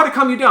teacher. I know how to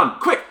calm you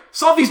down. Quick,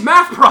 solve these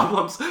math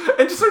problems,"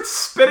 and just starts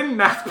spitting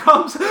math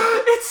problems.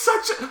 It's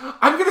such.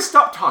 I'm gonna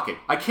stop talking.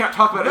 I can't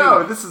talk about it.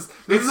 No, this is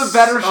a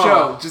better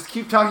show. Just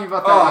keep talking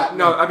about that.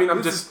 No, I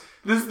mean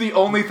This is the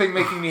only thing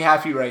making me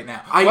happy right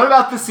now. What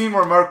about the scene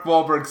where Mark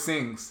Wahlberg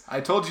sings? I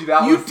told you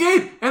that You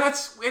did! And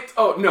that's...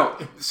 Oh, no.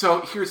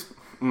 So, here's...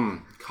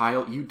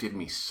 Kyle, you did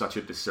me such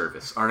a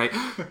disservice, all right?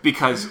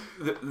 Because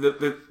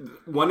the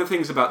one of the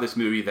things about this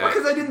movie that...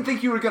 Because I didn't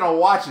think you were going to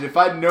watch it. If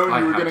I'd known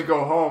you were going to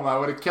go home, I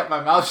would have kept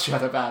my mouth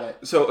shut about it.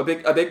 So, a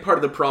big part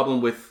of the problem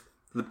with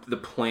the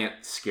plant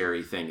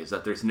scary thing is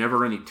that there's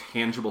never any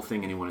tangible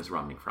thing anyone is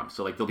running from.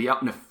 So, like, they'll be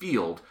out in a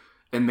field...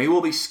 and they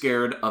will be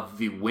scared of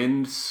the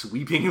wind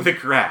sweeping the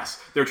grass.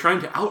 They're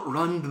trying to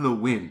outrun the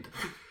wind.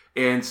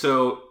 And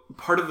so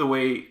part of the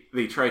way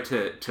they try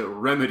to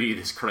remedy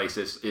this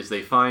crisis is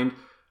they find...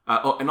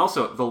 and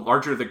also, the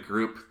larger the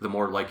group, the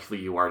more likely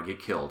you are to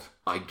get killed,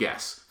 I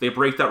guess. They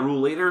break that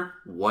rule later?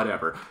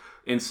 Whatever.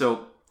 And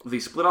so they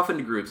split off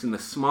into groups, and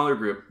the smaller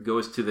group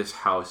goes to this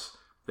house.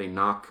 They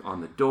knock on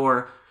the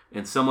door,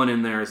 and someone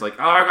in there is like,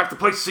 oh, I got the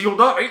place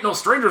sealed up. Ain't no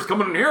strangers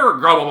coming in here.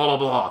 Blah, blah, blah,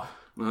 blah.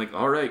 And I'm like,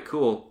 all right,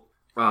 cool.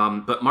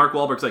 But Mark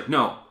Wahlberg's like,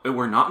 no,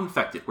 we're not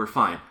infected. We're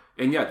fine.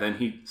 And yeah, then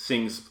he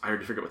sings, I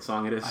already forget what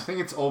song it is. I think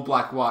it's Old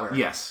Black Water.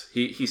 Yes.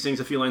 He sings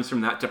a few lines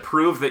from that to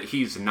prove that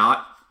he's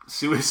not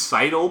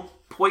suicidal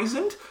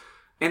poisoned.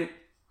 And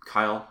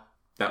Kyle,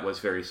 that was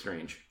very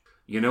strange.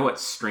 You know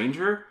what's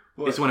stranger?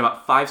 What? Is when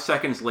about 5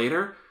 seconds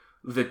later,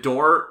 the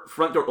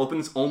front door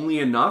opens only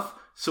enough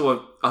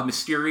so a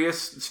mysterious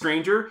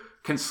stranger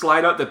can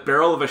slide out the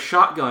barrel of a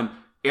shotgun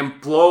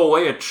and blow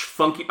away a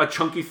chunky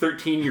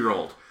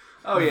 13-year-old.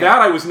 Oh, yeah. That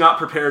I was not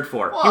prepared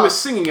for. What? He was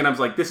singing, and I was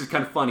like, this is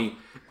kind of funny.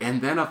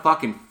 And then a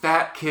fucking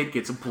fat kid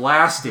gets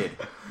blasted.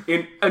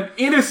 An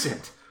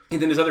innocent.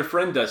 And then his other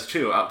friend does,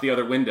 too, out the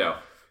other window.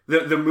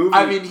 The movie...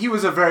 I mean, he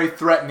was a very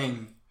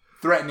threatening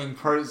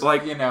person.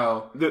 Like,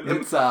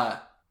 it's...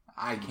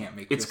 I can't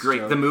make it's this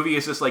great. joke. The movie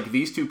is just like,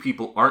 these two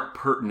people aren't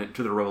pertinent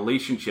to the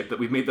relationship that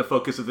we've made the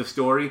focus of the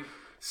story.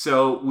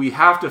 So we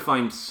have to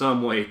find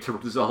some way to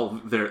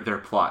resolve their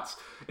plots.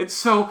 It's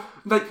so,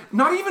 like,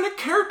 not even a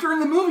character in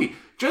the movie.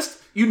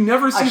 Just, you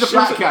never see the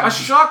person. A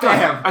shotgun.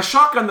 Damn. A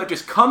shotgun that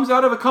just comes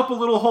out of a couple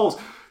little holes.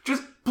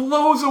 Just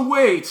blows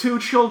away 2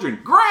 children.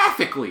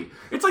 Graphically.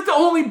 It's like the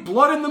only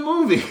blood in the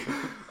movie.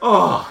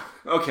 Oh,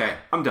 okay.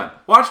 I'm done.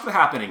 Watch The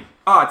Happening.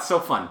 Oh, it's so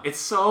fun. It's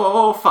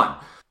so fun.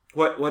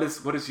 What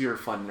is your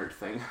fun nerd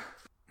thing?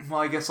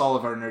 Well, I guess all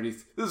of our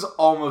nerdies. This is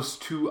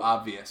almost too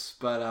obvious,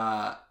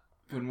 but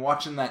been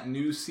watching that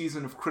new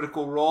season of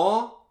Critical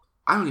Role.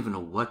 I don't even know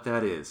what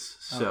that is.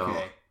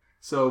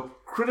 So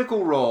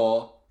Critical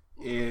Role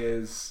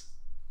is...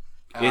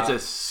 it's a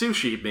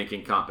sushi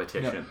making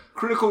competition. No,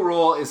 Critical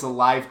Role is a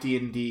live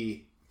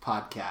D&D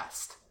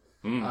podcast.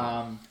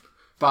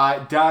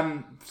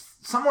 Done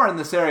somewhere in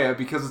this area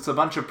because it's a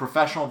bunch of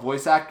professional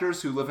voice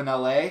actors who live in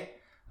LA.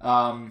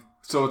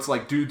 So it's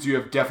like dudes you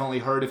have definitely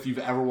heard if you've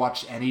ever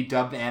watched any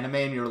dubbed anime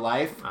in your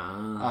life.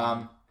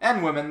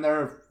 And women.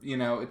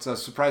 It's a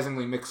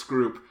surprisingly mixed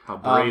group. How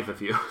brave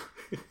of you.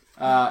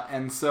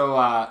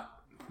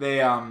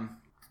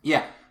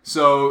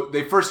 So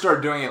they first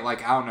started doing it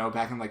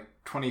back in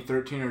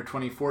 2013 or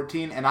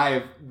 2014,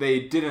 and they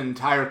did an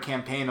entire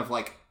campaign of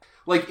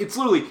it's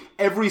literally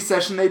every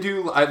session they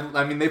do.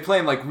 I mean, they play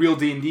in real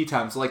D&D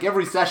time, so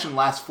every session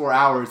lasts 4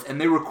 hours,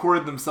 and they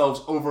recorded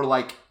themselves over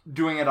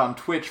doing it on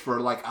Twitch for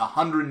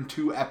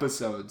 102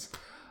 episodes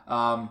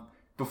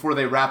before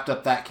they wrapped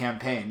up that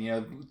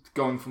campaign.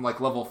 Going from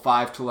level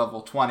 5 to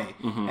level 20,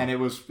 and it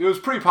was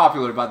pretty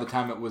popular by the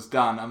time it was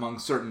done among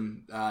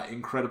certain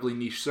incredibly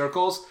niche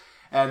circles,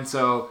 and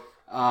so.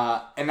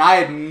 And I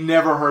had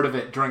never heard of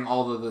it during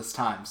all of this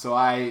time. So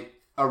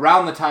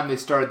around the time they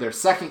started their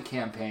second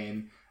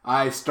campaign,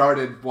 I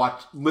started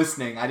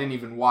listening. I didn't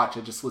even watch.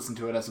 I just listened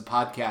to it as a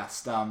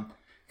podcast.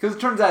 Because it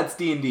turns out it's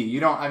D&D.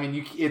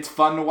 It's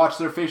fun to watch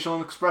their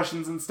facial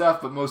expressions and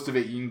stuff, but most of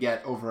it you can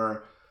get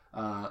over,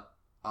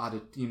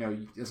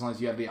 as long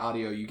as you have the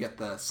audio, you get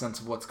the sense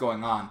of what's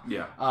going on.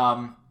 Yeah.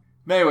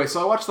 But anyway,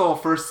 so I watched the whole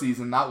first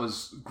season. That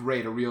was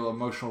great, a real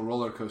emotional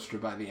roller coaster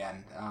by the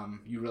end.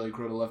 You really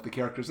grow to love the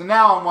characters. And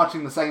now I'm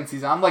watching the second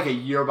season. I'm a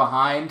year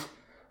behind.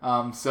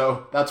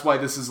 So that's why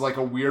this is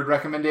a weird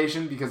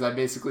recommendation, because I'm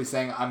basically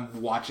saying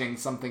I'm watching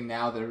something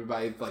now that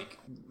everybody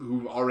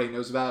who already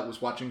knows about it was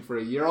watching for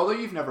a year, although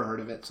you've never heard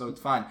of it, so it's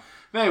fine.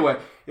 But anyway,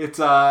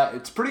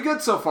 it's pretty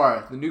good so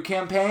far. The new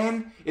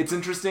campaign, it's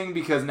interesting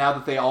because now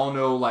that they all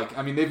know,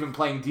 they've been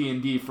playing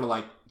D&D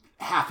for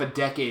half a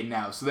decade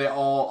now, so they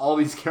all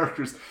these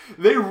characters,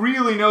 they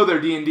really know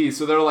their D&D,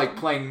 so they're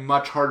playing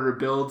much harder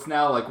builds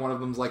now. One of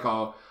them's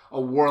a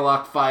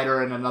warlock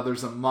fighter and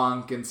another's a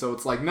monk, and so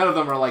it's none of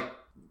them are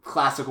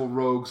classical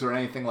rogues or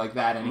anything like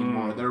that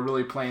anymore. They're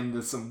really playing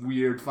some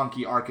weird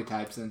funky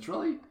archetypes, and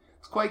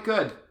it's quite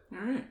good. All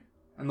right.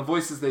 And the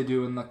voices they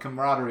do and the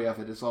camaraderie of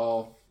it is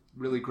all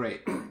really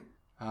great.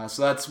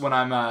 So that's when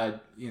I'm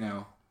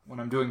when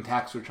I'm doing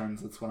tax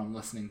returns, that's what I'm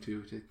listening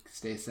to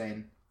stay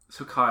sane.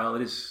 So, Kyle,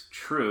 it is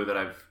true that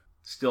I've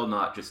still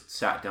not just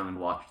sat down and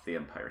watched The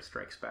Empire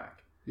Strikes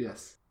Back.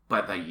 Yes.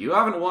 But that you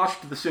haven't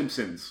watched The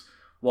Simpsons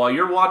while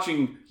you're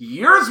watching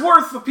years'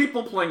 worth of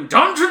people playing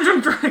Dungeons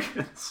and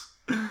Dragons.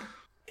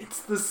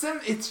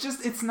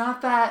 It's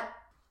not that...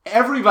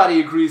 Everybody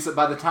agrees that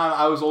by the time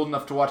I was old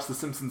enough to watch The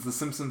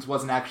Simpsons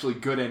wasn't actually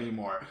good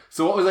anymore.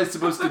 So what was I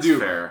supposed to do?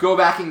 Fair. Go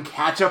back and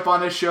catch up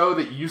on a show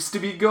that used to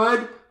be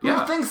good? Yeah.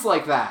 Who thinks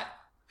like that?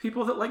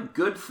 People that like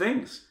good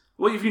things.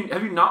 Well, have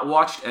you not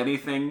watched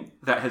anything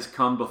that has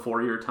come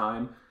before your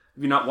time?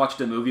 Have you not watched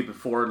a movie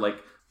before,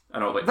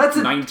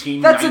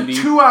 1990? That's a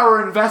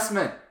 2-hour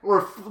investment.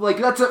 Or,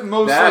 that's at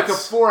most a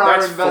 4-hour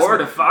investment. That's 4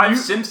 to 5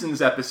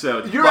 Simpsons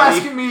episodes, You're buddy.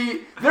 asking me...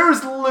 There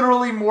is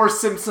literally more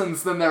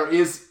Simpsons than there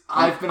is...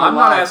 I'm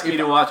not asking you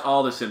to watch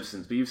all the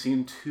Simpsons, but you've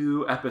seen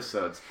 2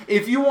 episodes.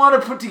 If you want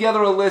to put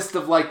together a list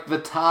of,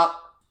 the top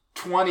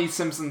 20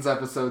 Simpsons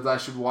episodes I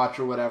should watch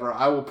or whatever,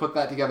 I will put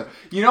that together.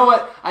 You know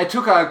what? I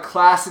took a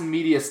class in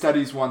media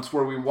studies once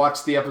where we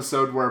watched the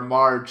episode where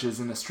Marge is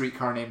in A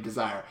Streetcar Named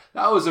Desire.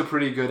 That was a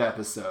pretty good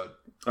episode.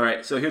 All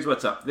right, so here's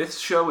what's up. This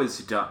show is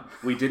done.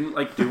 We didn't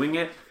like doing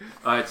it.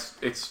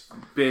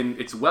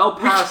 It's well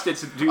past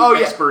its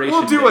expiration.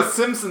 We'll do a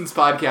Simpsons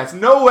podcast.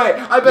 No way.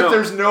 I bet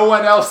there's no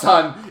one else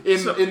on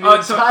in the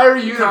entire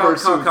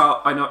universe.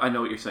 Kyle, I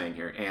know what you're saying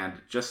here. And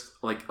just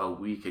a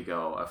week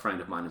ago, a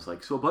friend of mine was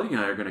like, "So, buddy and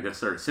I are going to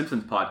start a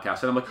Simpsons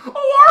podcast." And I'm like,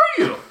 "Oh,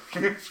 are you?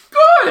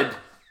 Good.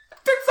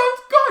 That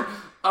sounds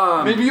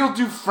good." Maybe you'll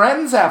do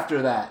Friends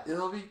after that.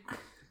 It'll be.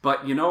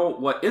 But you know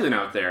what isn't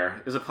out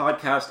there is a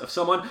podcast of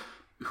someone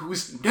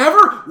who's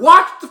never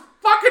watched the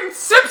fucking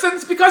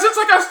Simpsons because it's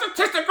a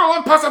statistical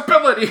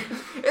impossibility.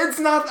 It's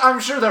not...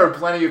 I'm sure there are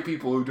plenty of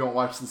people who don't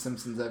watch The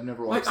Simpsons that have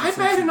never watched The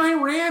Simpsons. I bet in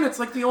Iran it's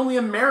the only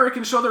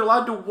American show they're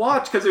allowed to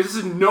watch because there's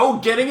just no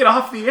getting it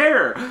off the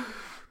air.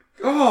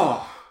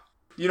 Oh.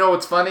 You know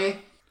what's funny?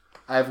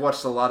 I've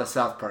watched a lot of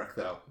South Park,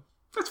 though.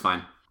 That's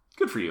fine.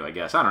 Good for you, I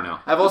guess. I don't know.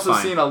 I've also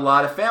seen a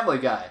lot of Family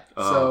Guy.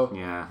 Oh, so,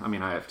 yeah.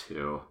 I have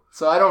too.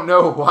 So I don't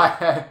know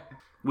why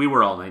We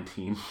were all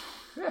 19.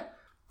 Yeah.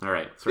 All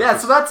right. So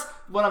that's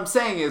what I'm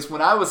saying is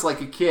when I was a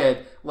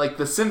kid,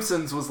 The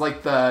Simpsons was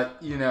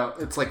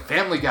it's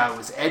Family Guy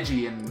was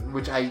edgy, and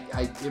which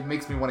it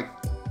makes me want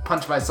to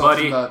punch myself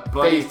in the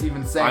face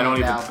even saying it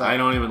now. I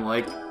don't even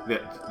like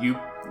that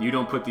you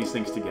don't put these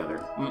things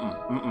together.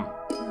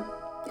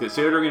 Because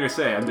say what you're going to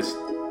say. I'm just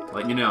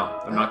letting you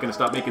know. I'm not going to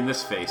stop making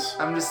this face.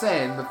 I'm just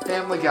saying, the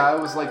Family Guy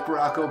was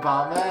Barack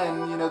Obama,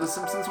 and, The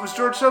Simpsons was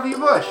George W.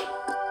 Bush.